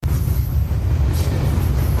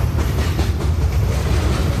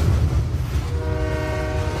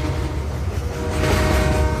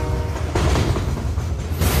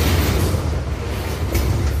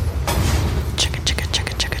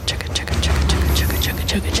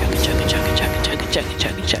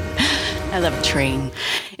I love a train.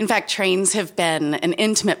 In fact, trains have been an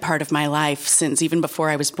intimate part of my life since even before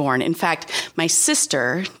I was born. In fact, my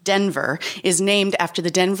sister, Denver, is named after the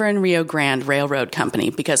Denver and Rio Grande Railroad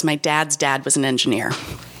Company because my dad's dad was an engineer.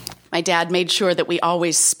 My dad made sure that we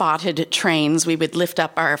always spotted trains. We would lift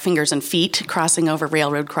up our fingers and feet crossing over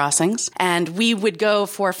railroad crossings. And we would go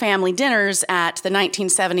for family dinners at the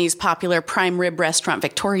 1970s popular prime rib restaurant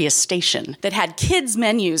Victoria Station that had kids'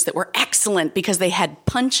 menus that were excellent because they had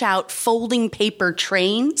punch-out folding paper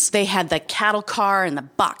trains. They had the cattle car and the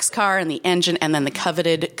box car and the engine and then the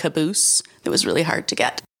coveted caboose that was really hard to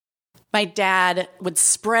get. My dad would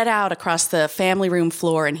spread out across the family room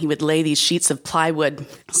floor and he would lay these sheets of plywood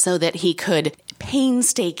so that he could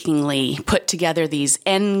painstakingly put together these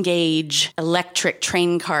N-gauge electric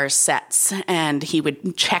train car sets. And he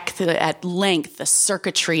would check at length the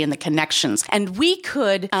circuitry and the connections. And we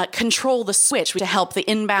could control the switch to help the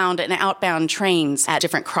inbound and outbound trains at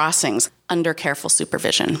different crossings under careful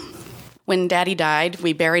supervision. When Daddy died,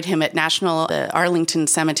 we buried him at the Arlington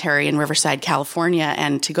Cemetery in Riverside, California.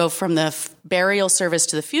 And to go from the burial service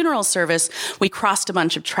to the funeral service, we crossed a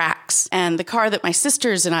bunch of tracks. And the car that my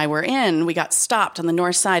sisters and I were in, we got stopped on the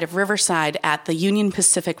north side of Riverside at the Union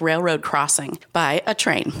Pacific Railroad crossing by a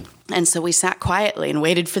train. And so we sat quietly and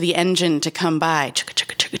waited for the engine to come by.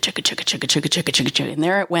 And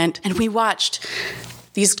there it went. And we watched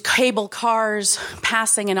these cable cars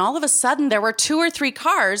passing, and all of a sudden there were 2 or 3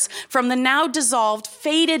 cars from the now dissolved,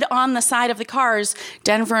 faded on the side of the cars,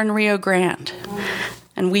 Denver and Rio Grande.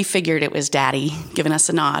 And we figured it was Daddy giving us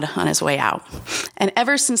a nod on his way out. And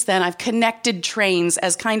ever since then, I've connected trains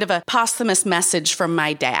as kind of a posthumous message from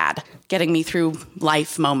my dad, getting me through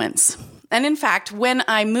life moments. And in fact, when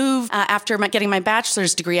I moved, after getting my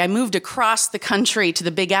bachelor's degree, I moved across the country to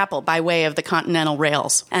the Big Apple by way of the Continental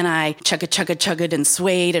Rails. And I chugged and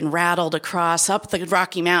swayed and rattled across up the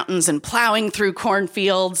Rocky Mountains and plowing through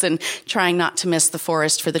cornfields and trying not to miss the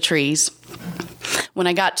forest for the trees. When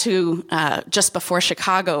I got to just before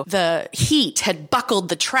Chicago, the heat had buckled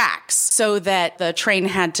the tracks so that the train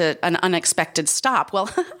had an unexpected stop. Well,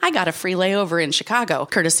 I got a free layover in Chicago,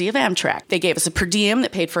 courtesy of Amtrak. They gave us a per diem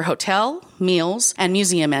that paid for hotel, meals, and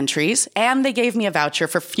museum entries, and they gave me a voucher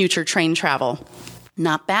for future train travel.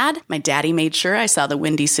 Not bad. My daddy made sure I saw the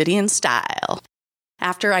Windy City in style.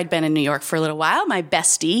 After I'd been in New York for a little while, my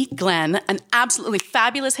bestie, Glenn, an absolutely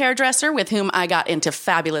fabulous hairdresser with whom I got into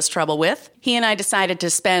fabulous trouble with, he and I decided to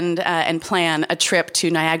spend and plan a trip to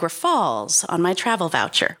Niagara Falls on my travel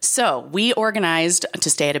voucher. So we organized to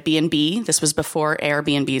stay at a B&B. This was before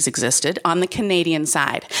Airbnbs existed, on the Canadian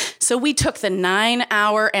side. So we took the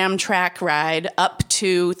 9-hour Amtrak ride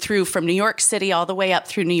through from New York City all the way up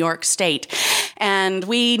through New York State. And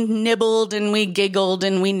we nibbled and we giggled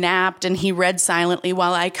and we napped and he read silently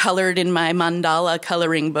while I colored in my mandala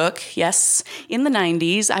coloring book. Yes, in the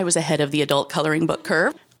 90s, I was ahead of the adult coloring book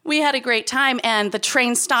curve. We had a great time, and the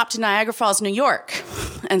train stopped in Niagara Falls, New York.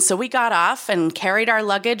 And so we got off and carried our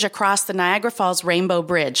luggage across the Niagara Falls Rainbow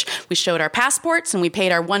Bridge. We showed our passports, and we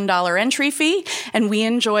paid our $1 entry fee, and we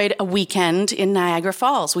enjoyed a weekend in Niagara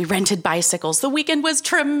Falls. We rented bicycles. The weekend was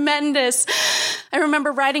tremendous. I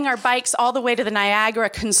remember riding our bikes all the way to the Niagara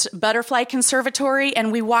Butterfly Conservatory,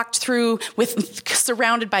 and we walked through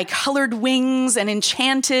surrounded by colored wings and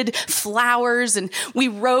enchanted flowers, and we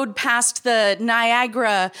rode past the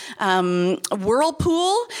Niagara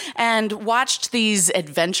whirlpool and watched these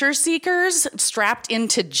adventure seekers strapped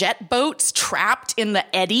into jet boats, trapped in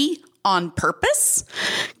the eddy on purpose.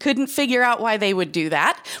 Couldn't figure out why they would do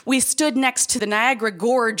that. We stood next to the Niagara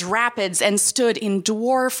Gorge Rapids and stood in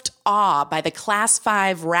dwarfed awe by the Class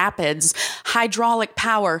 5 rapids, hydraulic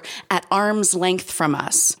power at arm's length from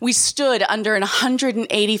us. We stood under an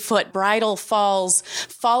 180-foot bridal falls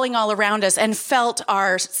falling all around us and felt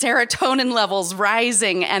our serotonin levels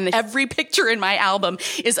rising. And every picture in my album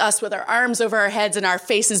is us with our arms over our heads and our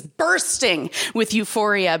faces bursting with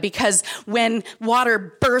euphoria, because when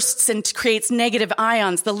water bursts and creates negative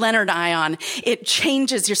ions, the Leonard ion, it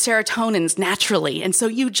changes your serotonins naturally. And so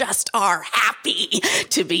you just are happy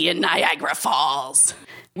to be in Niagara Falls.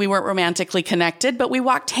 We weren't romantically connected, but we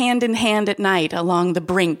walked hand in hand at night along the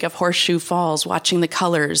brink of Horseshoe Falls, watching the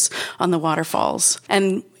colors on the waterfalls.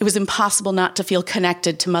 And it was impossible not to feel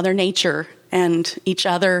connected to Mother Nature and each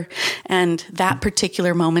other and that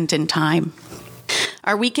particular moment in time.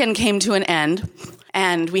 Our weekend came to an end,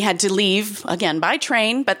 And we had to leave, again, by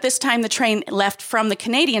train, but this time the train left from the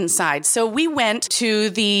Canadian side. So we went to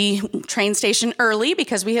the train station early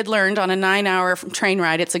because we had learned on a 9-hour train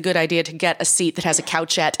ride, it's a good idea to get a seat that has a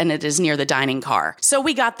couchette and it is near the dining car. So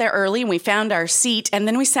we got there early and we found our seat, and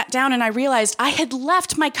then we sat down and I realized I had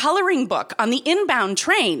left my coloring book on the inbound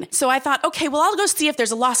train. So I thought, okay, well, I'll go see if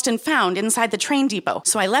there's a lost and found inside the train depot.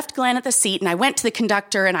 So I left Glenn at the seat and I went to the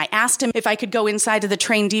conductor and I asked him if I could go inside to the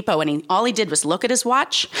train depot, and all he did was look at his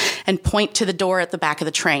watch and point to the door at the back of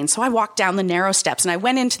the train. So I walked down the narrow steps and I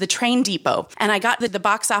went into the train depot and I got the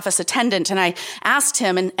box office attendant and I asked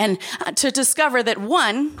him and to discover that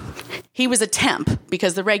 1, he was a temp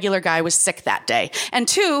because the regular guy was sick that day. And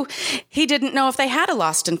 2, he didn't know if they had a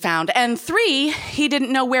lost and found. And 3, he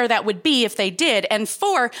didn't know where that would be if they did. And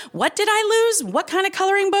 4, what did I lose? What kind of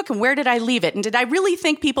coloring book and where did I leave it? And did I really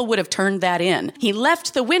think people would have turned that in? He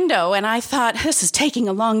left the window and I thought, this is taking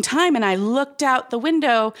a long time. And I looked out the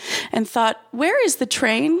window and thought, where is the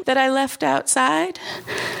train that I left outside?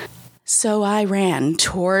 So I ran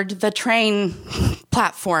toward the train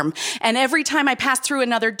platform, and every time I passed through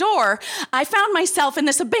another door, I found myself in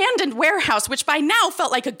this abandoned warehouse, which by now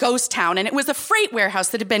felt like a ghost town, and it was a freight warehouse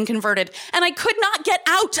that had been converted, and I could not get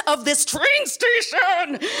out of this train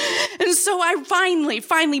station. And so I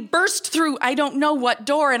finally burst through I don't know what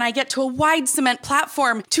door, and I get to a wide cement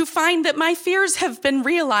platform to find that my fears have been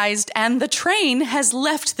realized and the train has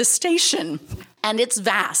left the station. And it's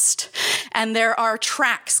vast, and there are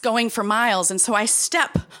tracks going for miles, and so I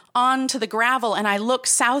step onto the gravel and I look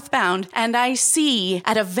southbound and I see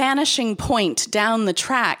at a vanishing point down the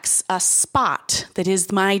tracks a spot that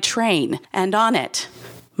is my train, and on it,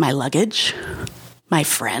 my luggage, my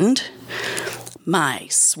friend, my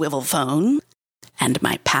swivel phone, and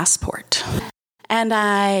my passport. And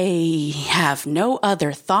I have no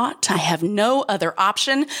other thought. I have no other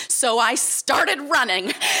option. So I started running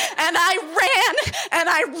and I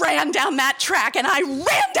ran down that track and I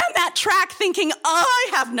ran down that track thinking, oh,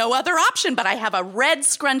 I have no other option, but I have a red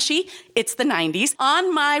scrunchie. It's the 90s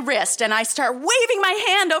on my wrist. And I start waving my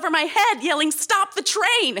hand over my head, yelling, stop the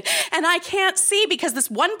train. And I can't see because this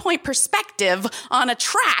 1-point perspective on a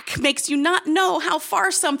track makes you not know how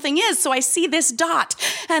far something is. So I see this dot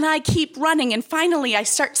and I keep running, and finally I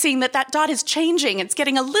start seeing that dot is changing. It's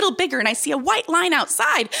getting a little bigger and I see a white line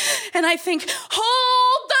outside and I think,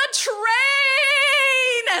 hold the train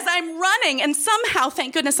as I'm running. And somehow,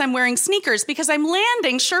 thank goodness I'm wearing sneakers because I'm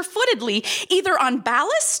landing sure-footedly either on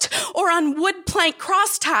ballast or on wood plank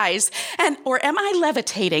cross ties. Or am I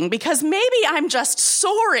levitating? Because maybe I'm just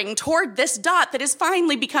soaring toward this dot that is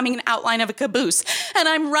finally becoming an outline of a caboose. And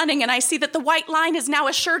I'm running and I see that the white line is now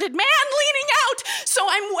a shirted man leaning out. So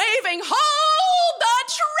I'm waving, hold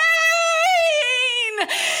the train!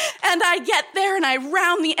 And I get there and I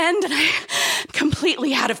round the end and I'm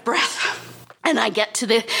completely out of breath. And I get to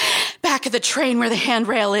the back of the train where the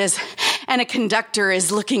handrail is, and a conductor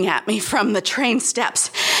is looking at me from the train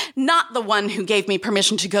steps. Not the one who gave me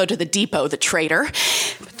permission to go to the depot, the traitor.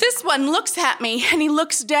 But this one looks at me, and he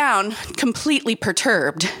looks down, completely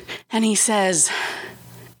perturbed. And he says,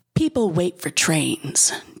 people wait for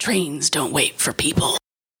trains. Trains don't wait for people.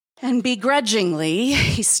 And begrudgingly,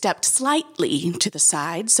 he stepped slightly to the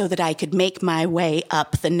side so that I could make my way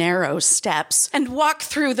up the narrow steps and walk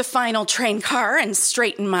through the final train car and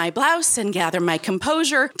straighten my blouse and gather my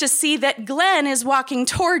composure to see that Glenn is walking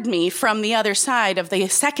toward me from the other side of the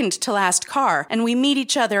second to last car. And we meet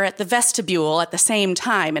each other at the vestibule at the same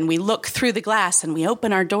time, and we look through the glass and we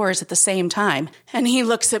open our doors at the same time. And he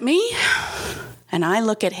looks at me, and I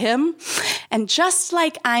look at him, and just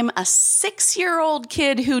like I'm a 6-year-old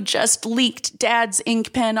kid who just leaked Dad's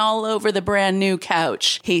ink pen all over the brand new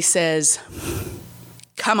couch, he says,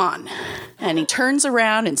 come on. And he turns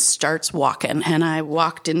around and starts walking, and I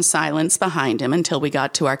walked in silence behind him until we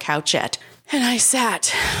got to our couchette. And I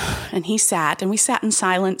sat, and he sat, and we sat in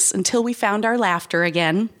silence until we found our laughter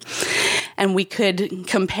again. And we could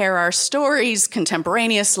compare our stories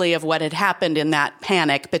contemporaneously of what had happened in that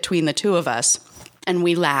panic between the two of us. And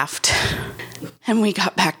we laughed, and we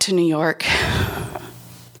got back to New York.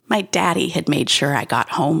 My daddy had made sure I got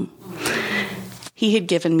home. He had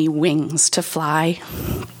given me wings to fly.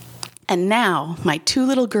 And now my 2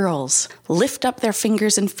 little girls lift up their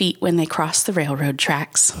fingers and feet when they cross the railroad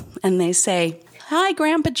tracks, and they say, hi,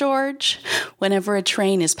 Grandpa George, whenever a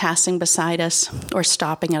train is passing beside us or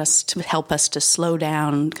stopping us to help us to slow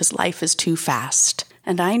down because life is too fast.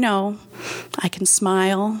 And I know I can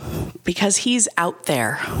smile because he's out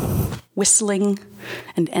there whistling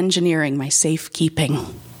and engineering my safekeeping.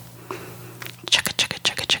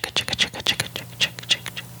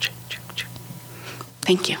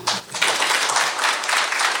 Thank you.